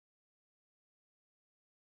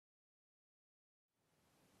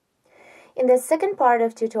In the second part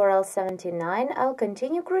of tutorial 79, I'll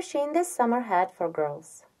continue crocheting the summer hat for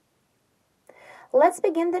girls. Let's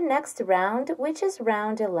begin the next round, which is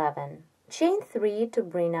round 11. Chain 3 to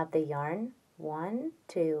bring up the yarn. 1,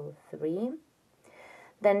 2, 3.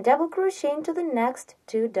 Then double crochet into the next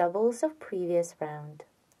 2 doubles of previous round.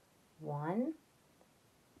 1,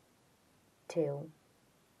 2.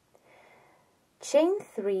 Chain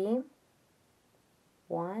 3,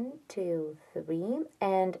 1, 2, 3,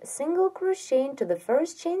 and single crochet into the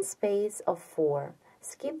first chain space of 4.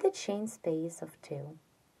 Skip the chain space of 2.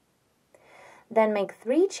 Then make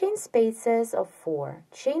 3 chain spaces of 4.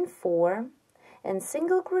 Chain 4 and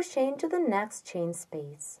single crochet into the next chain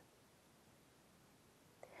space.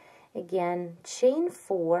 Again, chain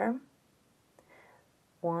 4,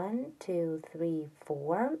 1, 2, 3,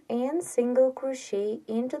 4, and single crochet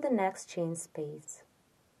into the next chain space.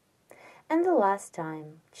 And the last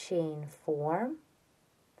time, chain 4,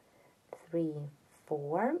 3,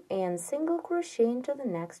 4, and single crochet into the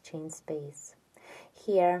next chain space.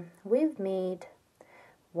 Here we've made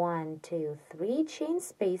 1, 2, 3 chain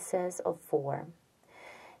spaces of 4.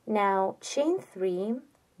 Now chain 3,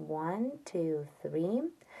 1, 2, 3,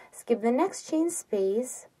 skip the next chain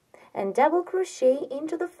space and double crochet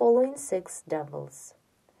into the following 6 doubles.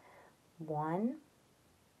 1,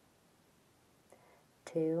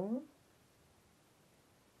 2,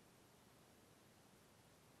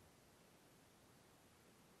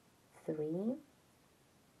 3,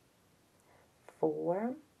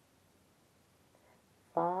 4,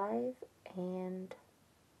 5, and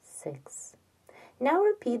 6. Now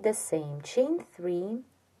repeat the same. Chain 3,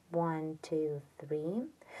 1, 2, 3.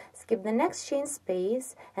 Skip the next chain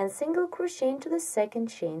space and single crochet into the second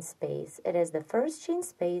chain space. It is the first chain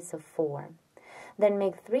space of 4. Then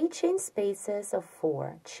make 3 chain spaces of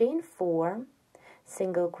 4. Chain 4,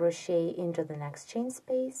 single crochet into the next chain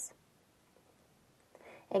space.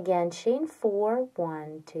 Again, chain 4,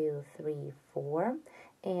 1, 2, 3, 4,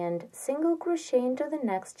 and single crochet into the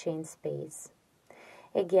next chain space.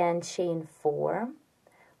 Again, chain 4,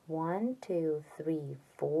 1, 2, 3,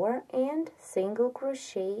 4, and single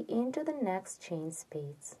crochet into the next chain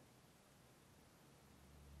space.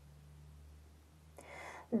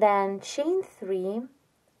 Then chain 3,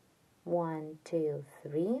 1, 2,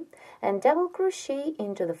 3, and double crochet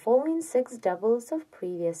into the following 6 doubles of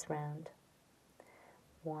previous round.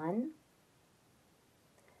 1,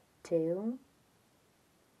 2,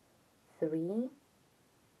 3,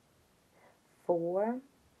 4,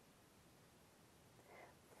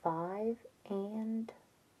 5, and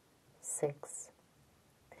 6.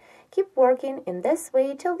 Keep working in this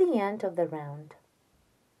way till the end of the round.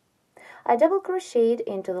 I double crocheted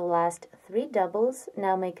into the last 3 doubles.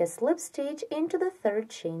 Now make a slip stitch into the 3rd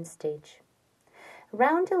chain stitch.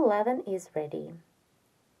 Round 11 is ready.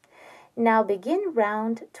 Now begin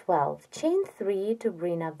round 12. Chain 3 to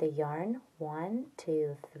bring up the yarn. 1,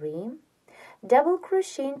 2, 3. Double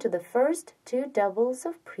crochet into the first 2 doubles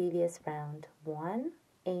of previous round. 1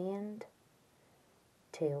 and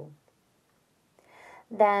 2.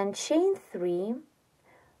 Then chain 3,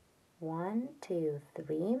 1, 2,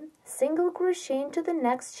 3, single crochet into the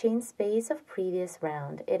next chain space of previous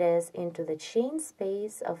round. It is into the chain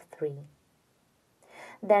space of 3.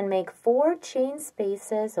 Then make 4 chain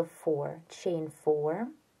spaces of 4. Chain 4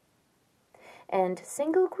 and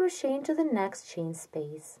single crochet into the next chain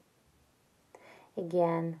space.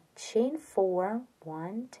 Again, chain 4,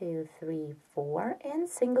 1, 2, 3, 4, and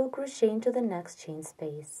single crochet into the next chain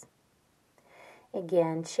space.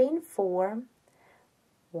 Again, chain 4,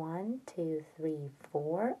 1, 2, 3,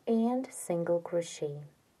 4, and single crochet.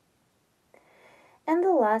 And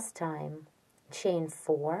the last time, chain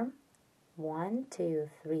 4, 1, 2,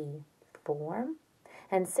 3, 4,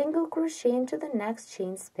 and single crochet into the next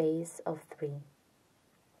chain space of 3.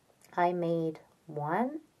 I made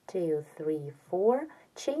 1, 2, 3, 4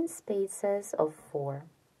 chain spaces of 4.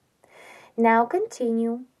 Now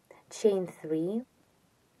continue, chain 3,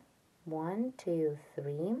 1, 2,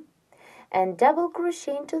 3, and double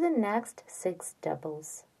crochet into the next 6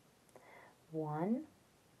 doubles. 1,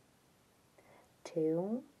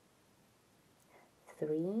 2,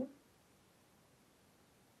 3,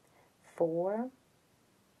 4,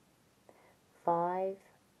 5,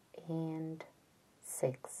 and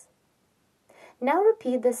 6. Now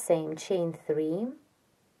repeat the same. Chain 3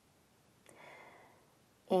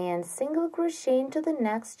 and single crochet into the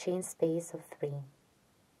next chain space of 3.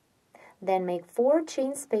 Then make 4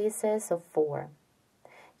 chain spaces of 4.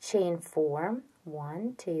 Chain 4,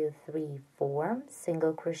 1, 2, 3, 4,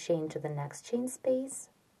 single crochet into the next chain space.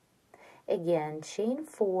 Again, chain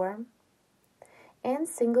 4 and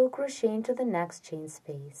single crochet into the next chain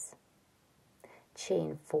space.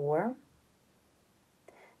 chain 4,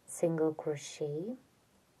 single crochet,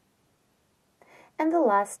 and the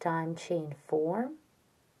last time chain 4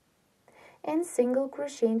 and single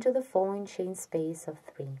crochet into the following chain space of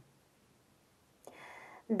 3.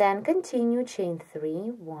 Then continue chain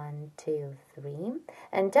 3, 1, 2, 3,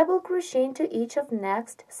 and double crochet into each of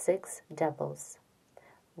next 6 doubles.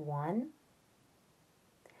 1,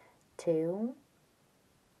 2,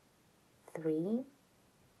 3,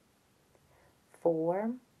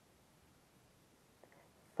 4,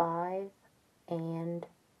 5, and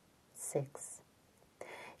 6.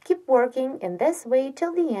 Keep working in this way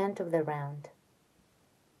till the end of the round.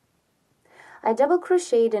 I double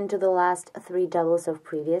crocheted into the last 3 doubles of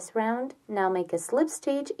previous round. Now make a slip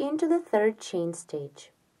stitch into the 3rd chain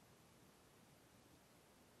stitch.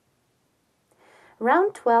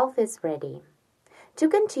 Round 12 is ready. To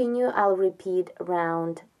continue, I'll repeat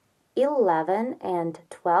round 11 and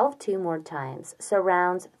 12 2 more times. So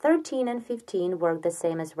rounds 13 and 15 work the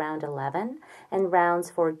same as round 11, and rounds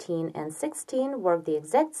 14 and 16 work the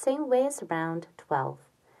exact same way as round 12.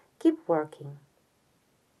 Keep working.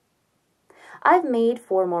 I've made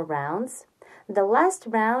 4 more rounds. The last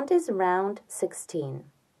round is round 16.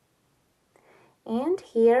 And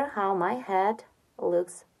here how my head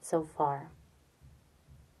looks so far.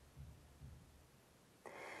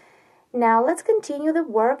 Now let's continue the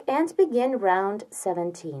work and begin round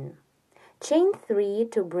 17. Chain 3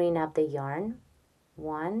 to bring up the yarn.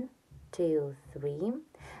 1, 2, 3,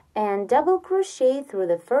 and double crochet through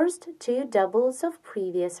the first 2 doubles of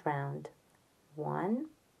previous round. 1,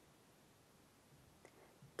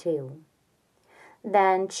 2.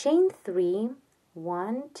 Then chain 3,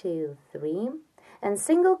 1, 2, 3, and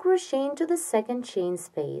single crochet into the 2nd chain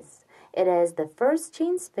space. It is the 1st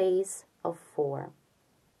chain space of 4.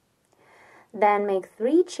 Then make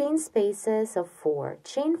 3 chain spaces of 4,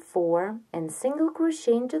 chain 4, and single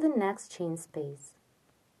crochet into the next chain space.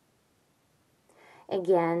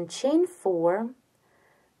 Again, chain 4,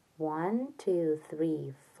 1, 2,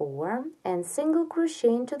 3, 4, and single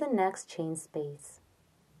crochet into the next chain space.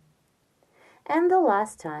 And the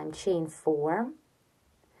last time, chain 4,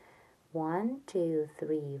 1, 2,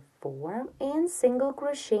 3, 4, and single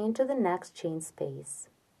crochet into the next chain space.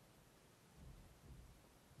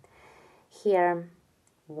 Here,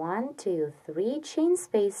 1, 2, 3 chain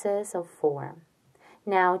spaces of 4.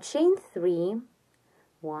 Now chain 3,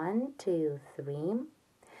 1, 2, 3,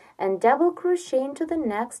 and double crochet into the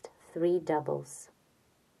next 3 doubles.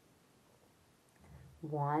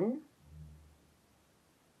 1,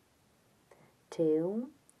 2,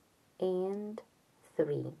 and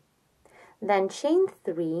 3. Then chain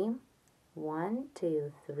 3, 1,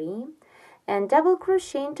 2, 3, and double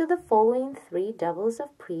crochet into the following 3 doubles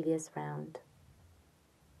of previous round.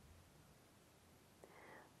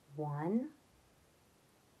 1,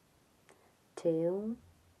 2,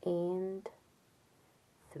 and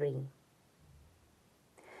 3.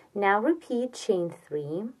 Now repeat chain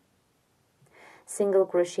 3, single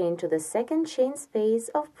crochet into the 2nd chain space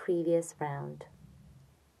of previous round.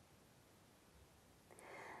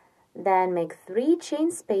 Then make 3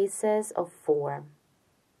 chain spaces of 4.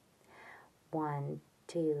 1,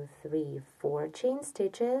 2, 3, 4 chain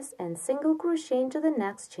stitches and single crochet into the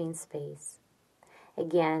next chain space.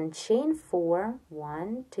 Again, chain 4,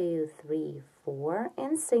 1, 2, 3, 4,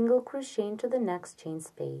 and single crochet into the next chain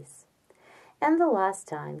space. And the last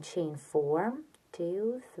time, chain 4,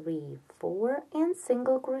 2, 3, 4, and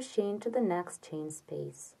single crochet into the next chain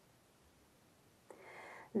space.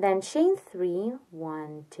 Then chain 3,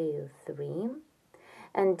 1, 2, 3,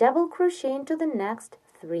 and double crochet into the next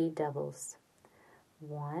 3 doubles.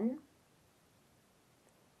 1,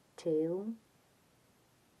 2,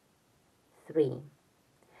 3.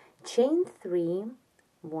 Chain 3,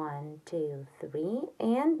 1, 2, 3,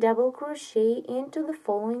 and double crochet into the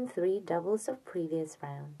following 3 doubles of previous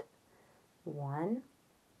round. 1,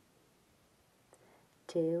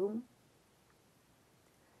 2,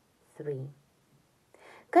 3.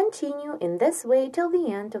 Continue in this way till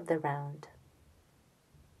the end of the round.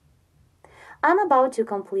 I'm about to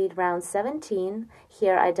complete round 17.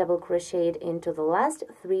 Here I double crocheted into the last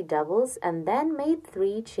 3 doubles and then made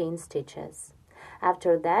 3 chain stitches.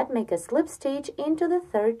 After that, make a slip stitch into the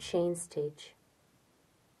 3rd chain stitch.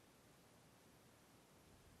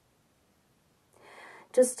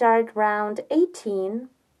 To start round 18,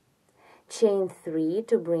 chain 3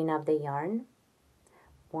 to bring up the yarn.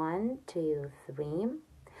 1, 2, 3.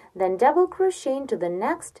 Then double crochet into the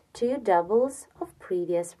next 2 doubles of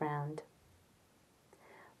previous round.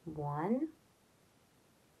 1,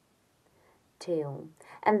 2,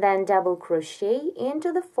 and then double crochet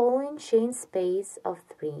into the following chain space of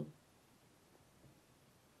 3.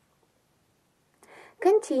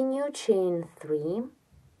 Continue chain 3,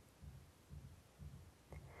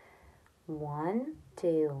 1,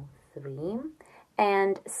 2, 3,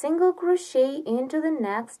 and single crochet into the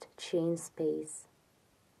next chain space.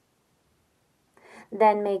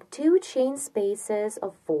 Then make 2 chain spaces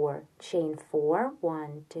of 4, chain 4,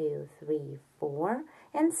 1, 2, 3, 4,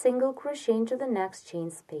 and single crochet into the next chain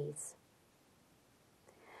space.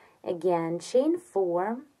 Again, chain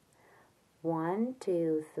 4, 1,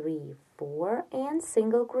 2, 3, 4, and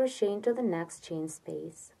single crochet into the next chain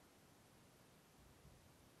space.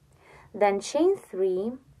 Then chain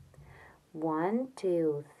 3, 1,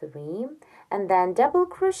 2, 3, and then double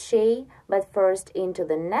crochet, but first into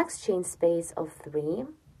the next chain space of 3,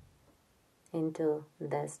 into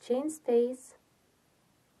this chain space,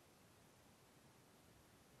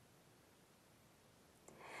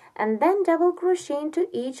 and then double crochet into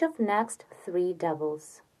each of next 3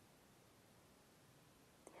 doubles.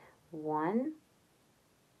 1,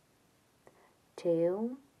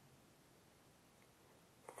 2,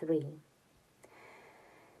 3.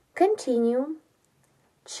 Continue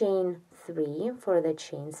chain 3 for the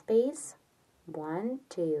chain space, 1,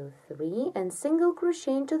 2, 3, and single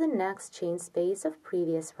crochet into the next chain space of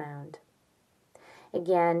previous round.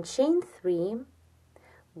 Again, chain 3,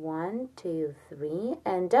 1, 2, 3,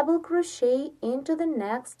 and double crochet into the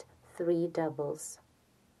next 3 doubles.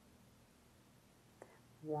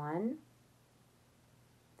 1,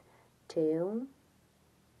 2,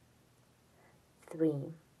 3,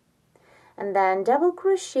 and then double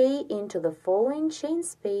crochet into the following chain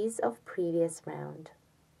space of previous round.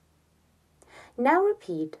 Now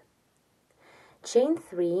repeat. Chain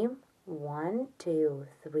 3, 1, 2,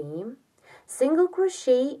 3, single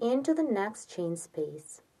crochet into the next chain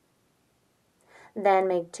space. Then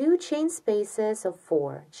make 2 chain spaces of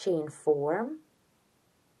 4, chain 4,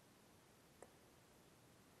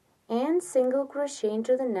 and single crochet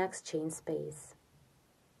into the next chain space.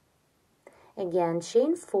 Again,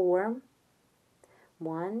 chain 4,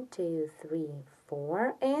 1, 2, 3,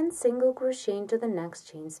 4, and single crochet into the next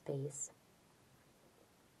chain space.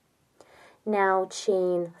 Now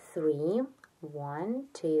chain 3, 1,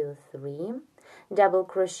 2, 3, double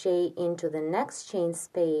crochet into the next chain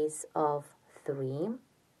space of 3,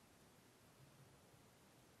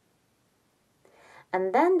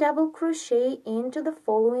 and then double crochet into the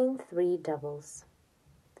following 3 doubles.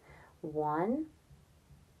 1,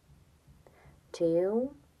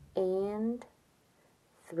 2, and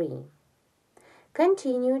 3.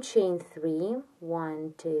 Continue chain 3,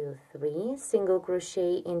 1, 2, 3, single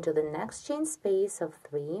crochet into the next chain space of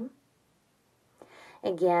 3.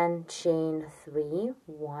 Again, chain 3,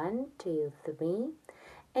 1, 2, 3,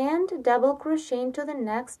 and double crochet into the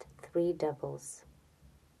next 3 doubles.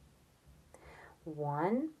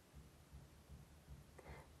 1,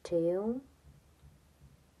 2,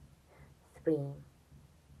 3.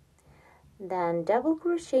 Then double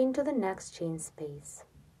crochet into the next chain space.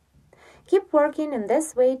 Keep working in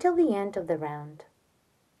this way till the end of the round.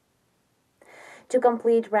 To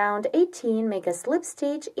complete round 18, make a slip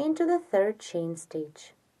stitch into the 3rd chain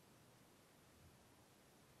stitch.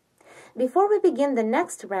 Before we begin the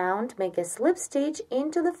next round, make a slip stitch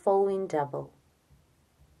into the following double.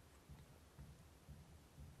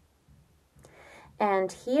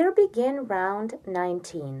 And here begin round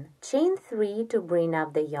 19. Chain 3 to bring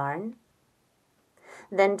up the yarn.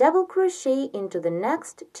 Then double crochet into the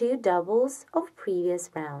next 2 doubles of previous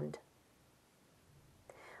round.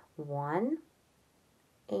 1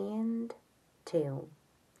 and 2.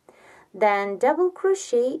 Then double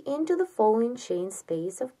crochet into the following chain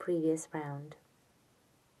space of previous round.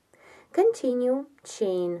 Continue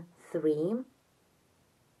chain 3,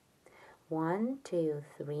 1, 2,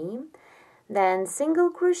 3, then single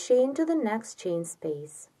crochet into the next chain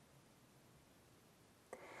space.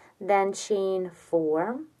 Then chain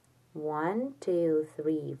 4, 1, 2,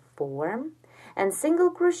 3, 4, and single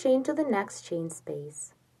crochet into the next chain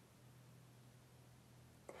space.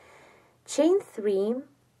 Chain 3,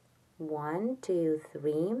 1, 2,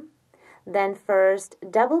 3, then first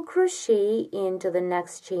double crochet into the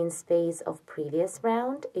next chain space of previous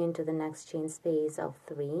round, into the next chain space of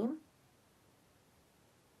 3,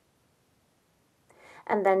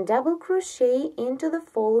 and then double crochet into the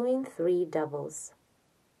following 3 doubles.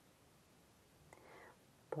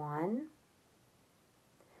 1,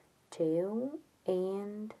 2,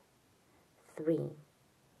 and 3.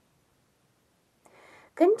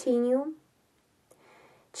 Continue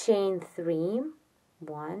chain 3,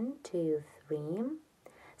 1, 2, 3,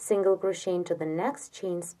 single crochet into the next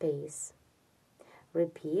chain space.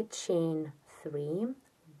 Repeat chain 3,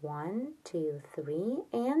 1, 2, 3,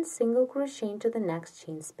 and single crochet into the next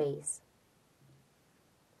chain space.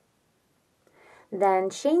 Then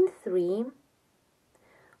chain 3,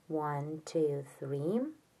 1, 2, 3,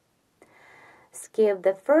 skip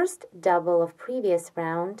the first double of previous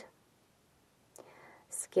round,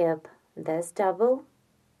 skip this double,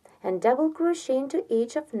 and double crochet into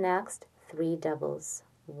each of next 3 doubles.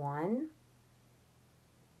 1,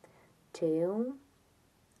 2,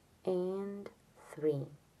 and 3.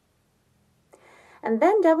 And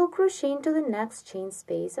then double crochet into the next chain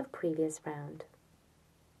space of previous round.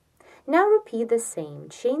 Now repeat the same.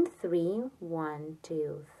 Chain 3, 1,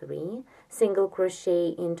 2, 3, single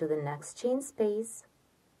crochet into the next chain space,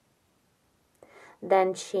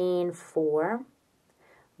 then chain 4,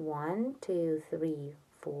 1, 2, 3,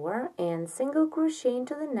 4, and single crochet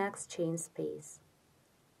into the next chain space.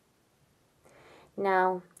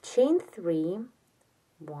 Now chain 3,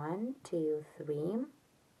 1, 2, 3,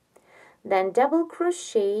 then double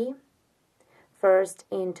crochet first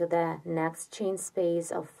into the next chain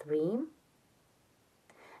space of 3,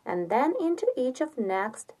 and then into each of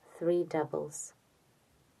next 3 doubles.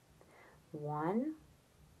 1,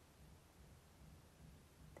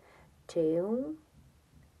 2,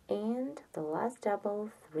 and the last double,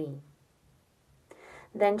 3.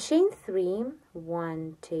 Then chain 3,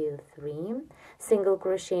 1, 2, 3, single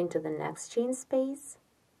crochet into the next chain space.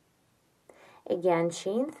 Again,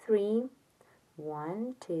 chain 3,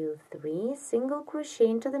 1, 2, 3, single crochet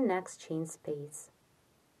into the next chain space.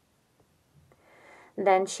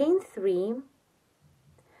 Then chain 3,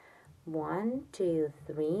 1, 2,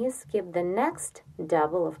 3, skip the next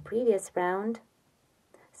double of previous round,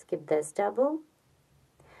 skip this double,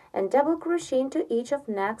 and double crochet into each of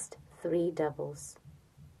next 3 doubles.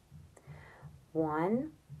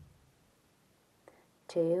 1,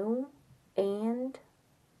 2, and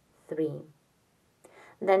 3.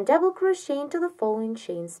 Then double crochet into the following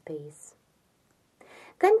chain space.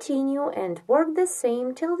 Continue and work the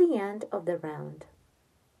same till the end of the round.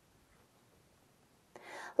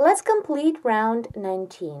 Let's complete round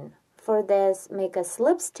 19. For this, make a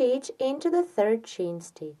slip stitch into the 3rd chain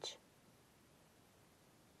stitch.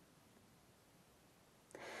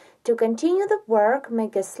 To continue the work,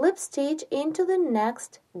 make a slip stitch into the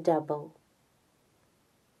next double.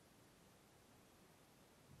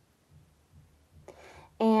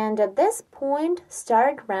 And at this point,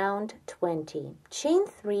 start round 20. Chain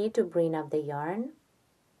 3 to bring up the yarn.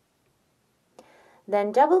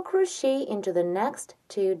 Then double crochet into the next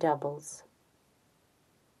 2 doubles.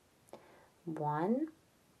 1,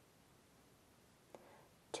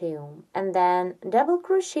 2, and then double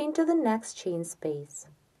crochet into the next chain space.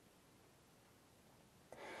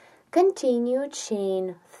 Continue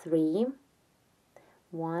chain 3,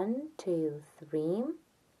 1, 2, 3,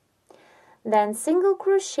 then single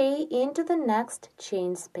crochet into the next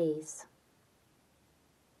chain space.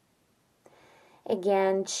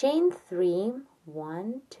 Again, chain 3,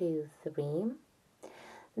 1, 2, 3,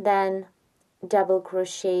 then double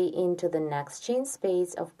crochet into the next chain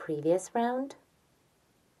space of previous round,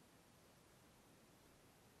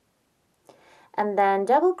 and then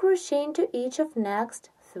double crochet into each of next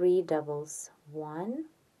 3 doubles. 1,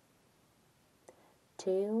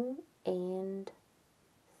 2, and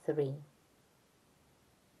 3.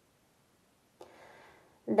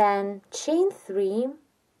 Then chain 3,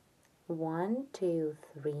 1, 2,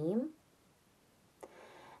 3,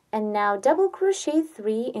 and now double crochet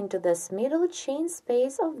 3 into this middle chain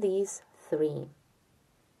space of these 3.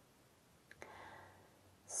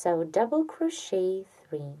 So double crochet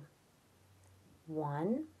 3,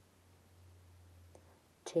 1,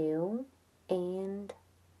 2, and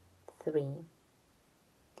 3.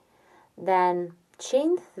 Then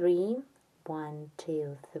chain 3, 1,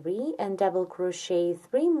 2, 3, and double crochet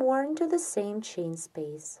 3 more into the same chain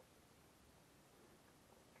space.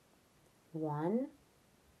 1,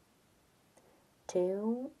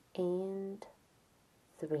 2, and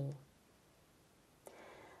 3.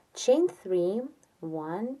 Chain 3,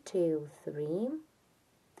 1, 2, 3.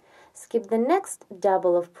 Skip the next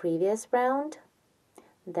double of previous round,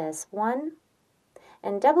 this one,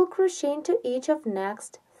 and double crochet into each of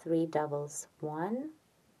next 3 doubles. 1,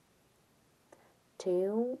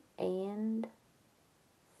 2, and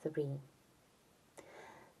 3.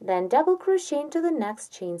 Then double crochet into the next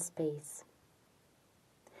chain space.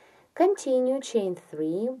 Continue chain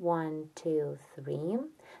 3, 1, 2, 3,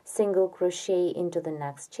 single crochet into the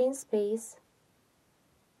next chain space.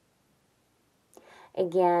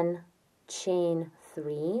 Again, chain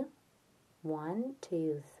 3, 1,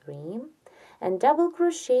 2, 3, and double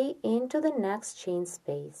crochet into the next chain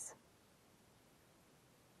space.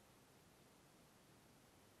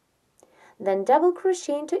 Then double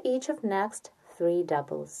crochet into each of next 3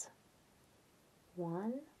 doubles.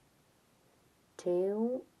 1,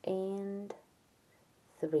 2 and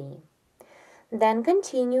 3. Then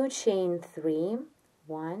continue chain 3,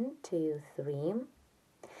 1, 2, 3.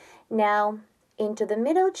 Now into the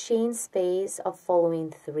middle chain space of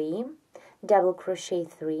following 3, double crochet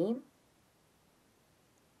 3,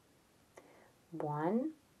 1,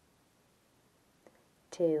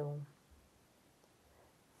 2,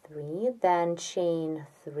 3, then chain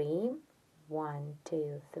 3, 1,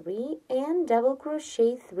 2, 3, and double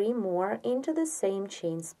crochet 3 more into the same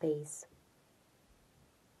chain space.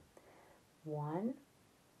 1,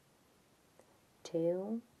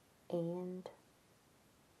 2, and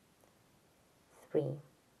 3.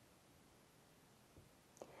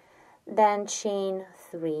 Then chain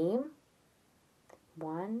 3,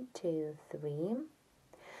 1, 2, 3.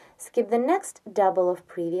 Skip the next double of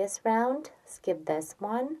previous round, skip this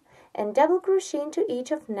one, and double crochet into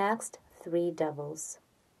each of next 3 doubles.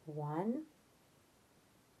 1,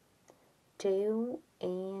 2,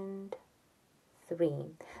 and 3.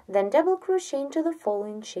 Then double crochet into the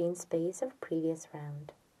following chain space of previous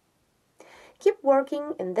round. Keep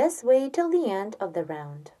working in this way till the end of the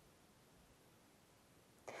round.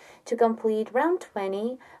 To complete round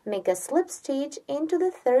 20, make a slip stitch into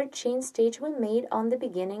the 3rd chain stitch we made on the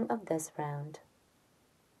beginning of this round.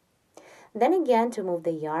 Then again, to move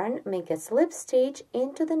the yarn, make a slip stitch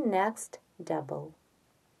into the next double.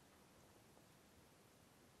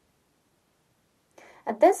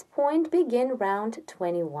 At this point, begin round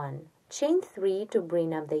 21. Chain 3 to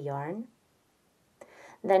bring up the yarn.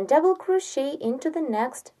 Then double crochet into the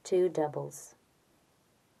next 2 doubles.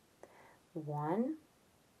 1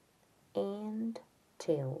 and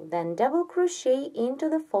 2. Then double crochet into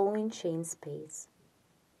the following chain space.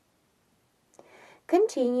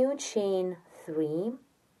 Continue chain 3,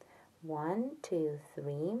 1, 2,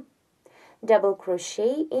 3. Double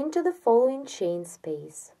crochet into the following chain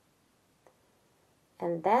space.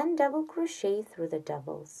 And then double crochet through the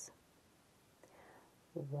doubles.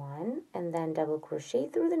 1, and then double crochet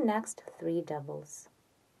through the next 3 doubles.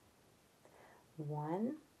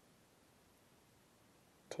 1,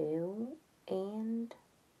 2, and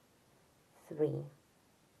 3.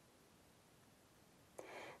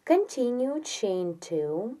 Continue chain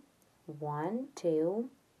 2, 1, 2,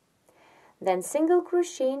 then single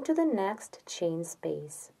crochet into the next chain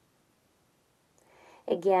space.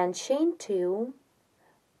 Again, chain 2,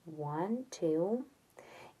 1, 2,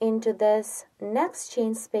 into this next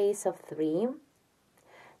chain space of 3,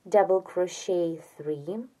 double crochet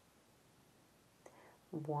 3,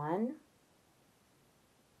 1,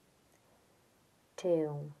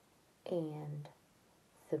 2, and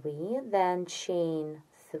 3, then chain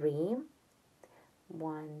 3,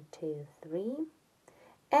 1, 2, 3,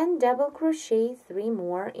 and double crochet 3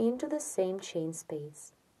 more into the same chain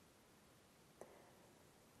space.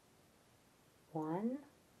 1,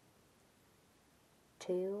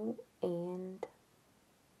 2, and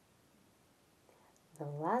the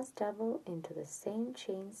last double into the same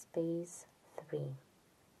chain space 3.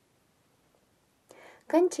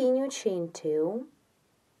 Continue chain 2,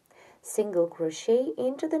 single crochet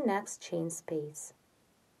into the next chain space.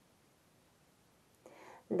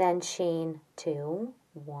 Then chain 2,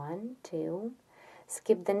 1, 2,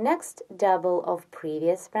 skip the next double of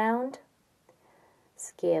previous round,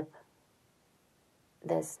 skip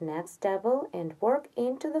this next double and work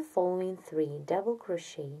into the following 3 double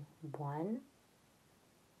crochet. 1,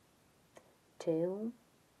 2,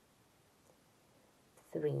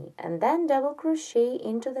 3, and then double crochet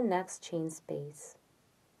into the next chain space.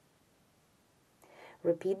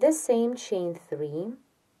 Repeat the same chain 3,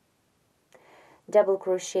 double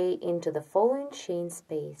crochet into the following chain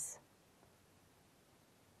space.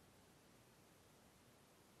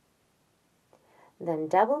 Then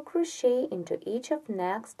double crochet into each of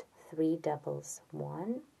next 3 doubles.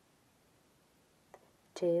 1,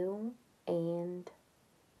 2, and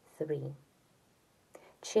 3.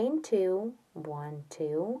 Chain 2, 1,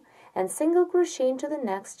 2, and single crochet into the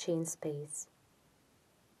next chain space.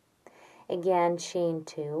 Again, chain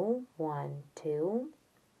 2, 1, 2,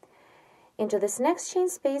 into this next chain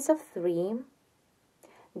space of 3,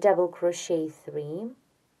 double crochet 3,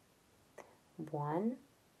 1,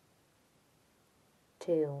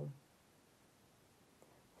 2,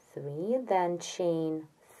 3, then chain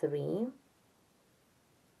 3,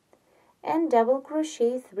 and double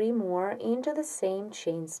crochet 3 more into the same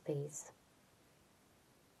chain space.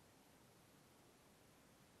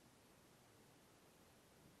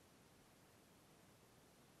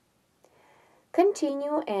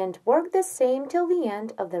 Continue and work the same till the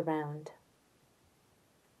end of the round.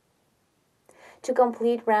 To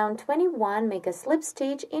complete round 21, make a slip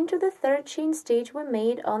stitch into the third chain stitch we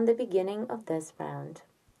made on the beginning of this round.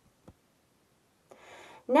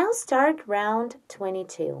 Now start round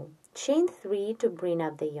 22. Chain 3 to bring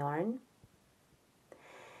up the yarn,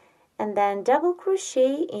 and then double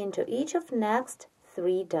crochet into each of next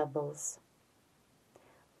 3 doubles.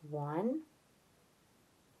 1,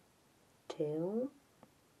 2,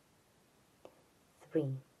 3.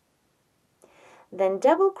 Then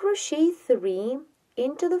double crochet 3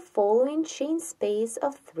 into the following chain space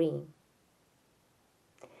of 3.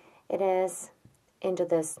 It is into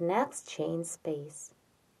this next chain space.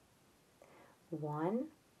 1,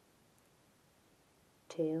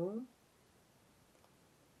 2,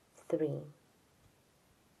 3.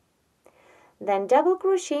 Then double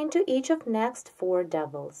crochet into each of next 4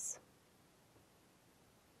 doubles.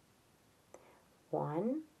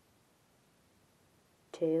 1,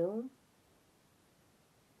 2,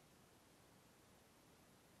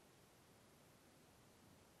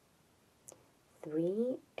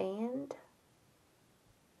 3, and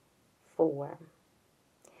 4.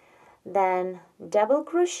 Then double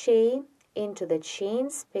crochet into the chain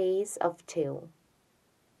space of 2.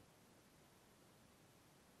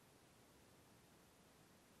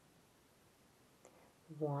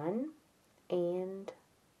 1 and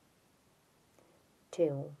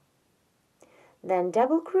 2. Then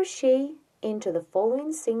double crochet into the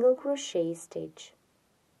following single crochet stitch.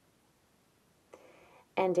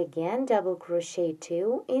 And again double crochet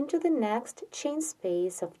 2 into the next chain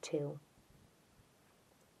space of 2.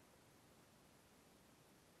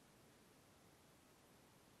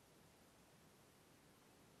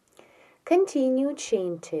 Continue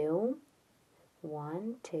chain 2,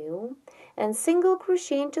 1, 2, and single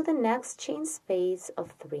crochet into the next chain space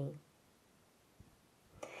of 3.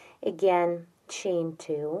 Again chain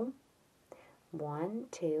 2, 1,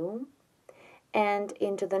 2, and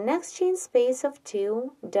into the next chain space of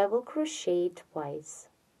 2, double crochet twice.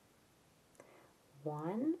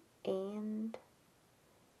 1 and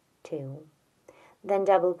 2. Then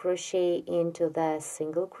double crochet into the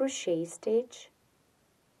single crochet stitch,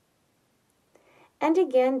 and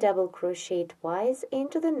again double crochet twice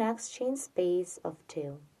into the next chain space of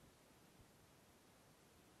 2.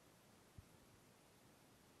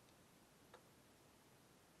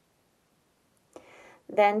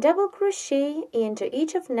 Then double crochet into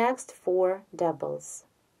each of next 4 doubles.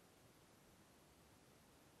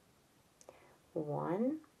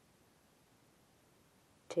 1,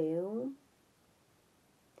 2,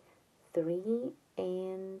 3,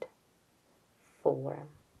 and 4.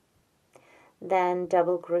 Then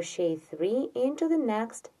double crochet 3 into the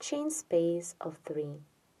next chain space of 3.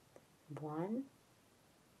 1,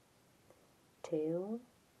 2,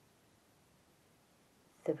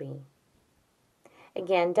 3.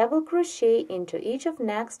 Again, double crochet into each of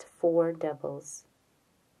next 4 doubles.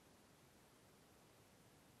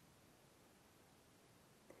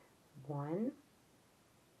 1,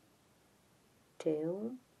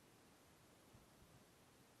 2,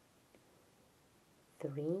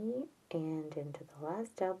 3, and into the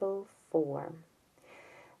last double 4.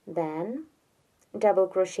 Then double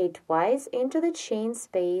crochet twice into the chain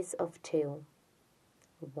space of 2.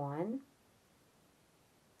 1,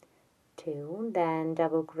 2, then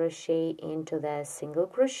double crochet into the single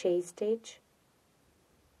crochet stitch,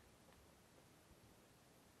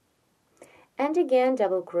 and again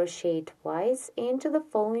double crochet twice into the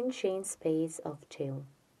following chain space of 2.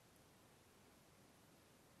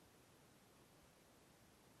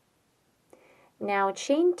 Now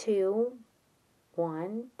chain 2,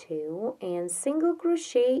 1, 2, and single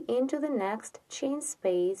crochet into the next chain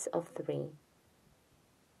space of 3.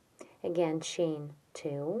 Again chain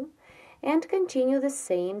 2, and continue the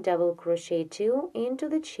same, double crochet 2 into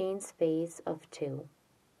the chain space of 2.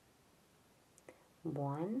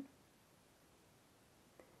 1,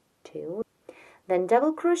 2, then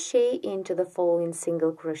double crochet into the following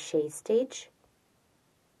single crochet stitch,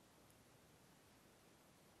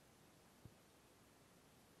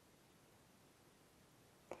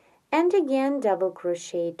 and again double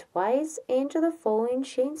crochet twice into the following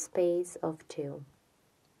chain space of 2.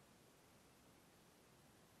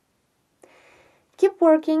 Keep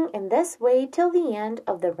working in this way till the end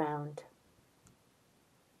of the round.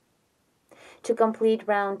 To complete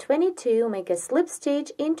round 22, make a slip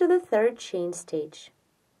stitch into the third chain stitch.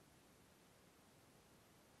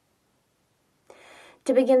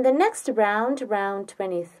 To begin the next round, round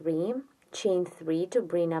 23, chain 3 to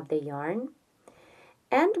bring up the yarn,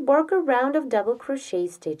 and work a round of double crochet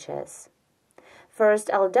stitches.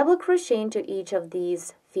 First, I'll double crochet into each of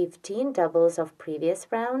these 15 doubles of previous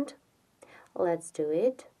round. Let's do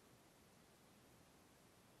it.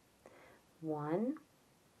 1,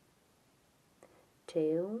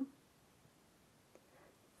 2,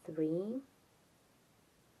 3,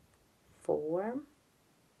 4,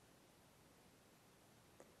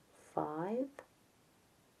 5,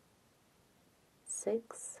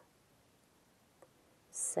 6,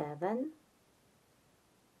 7,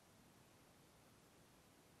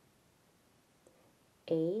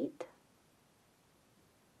 8,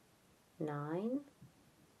 9,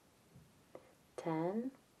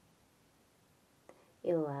 10,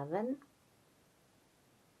 11,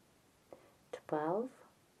 12,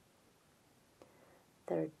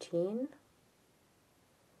 13,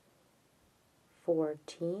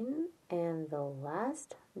 14, and the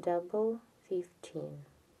last double 15.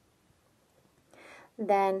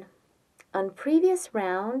 Then on previous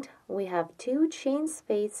round we have 2 chain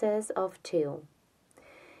spaces of 2.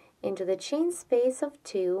 Into the chain space of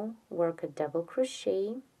 2 work a double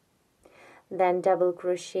crochet, then double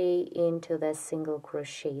crochet into the single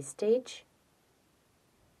crochet stitch,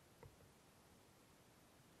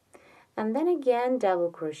 and then again double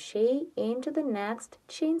crochet into the next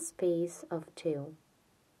chain space of 2.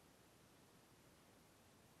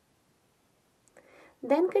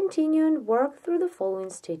 Then continue and work through the following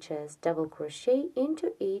stitches, double crochet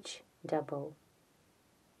into each double.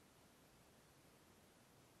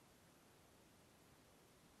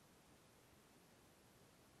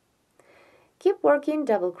 Keep working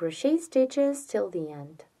double crochet stitches till the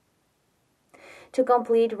end. To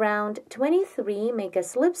complete round 23, make a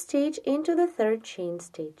slip stitch into the 3rd chain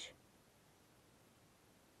stitch.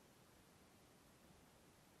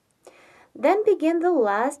 Then begin the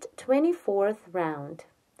last 24th round.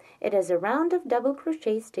 It is a round of double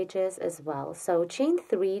crochet stitches as well, so chain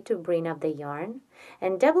 3 to bring up the yarn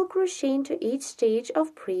and double crochet into each stage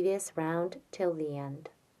of previous round till the end.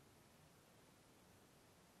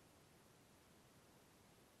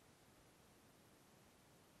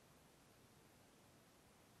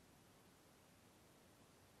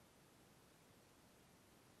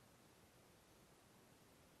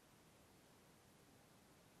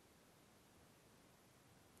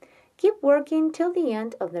 Keep working till the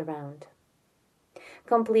end of the round.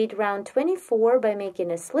 Complete round 24 by making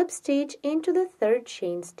a slip stitch into the 3rd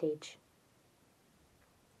chain stitch.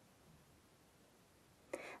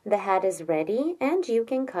 The hat is ready and you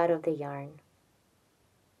can cut off the yarn.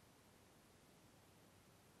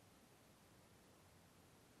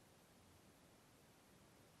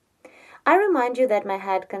 I remind you that my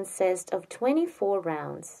hat consists of 24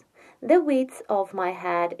 rounds. The width of my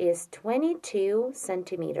hat is 22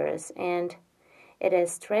 centimeters and it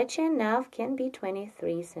is stretchy enough, can be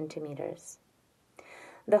 23 centimeters.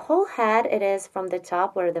 The whole hat, it is from the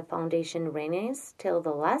top where the foundation ring is till the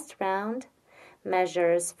last round,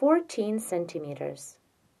 measures 14 centimeters.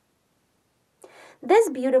 This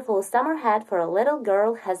beautiful summer hat for a little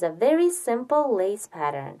girl has a very simple lace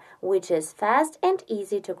pattern, which is fast and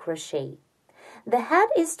easy to crochet. The hat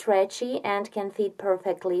is stretchy and can fit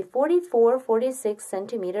perfectly 44-46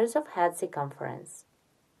 centimeters of hat circumference.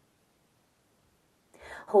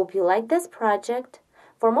 Hope you like this project.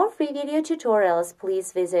 For more free video tutorials,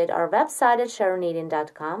 please visit our website at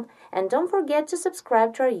sharonknitting.com and don't forget to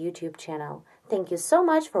subscribe to our YouTube channel. Thank you so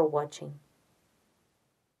much for watching.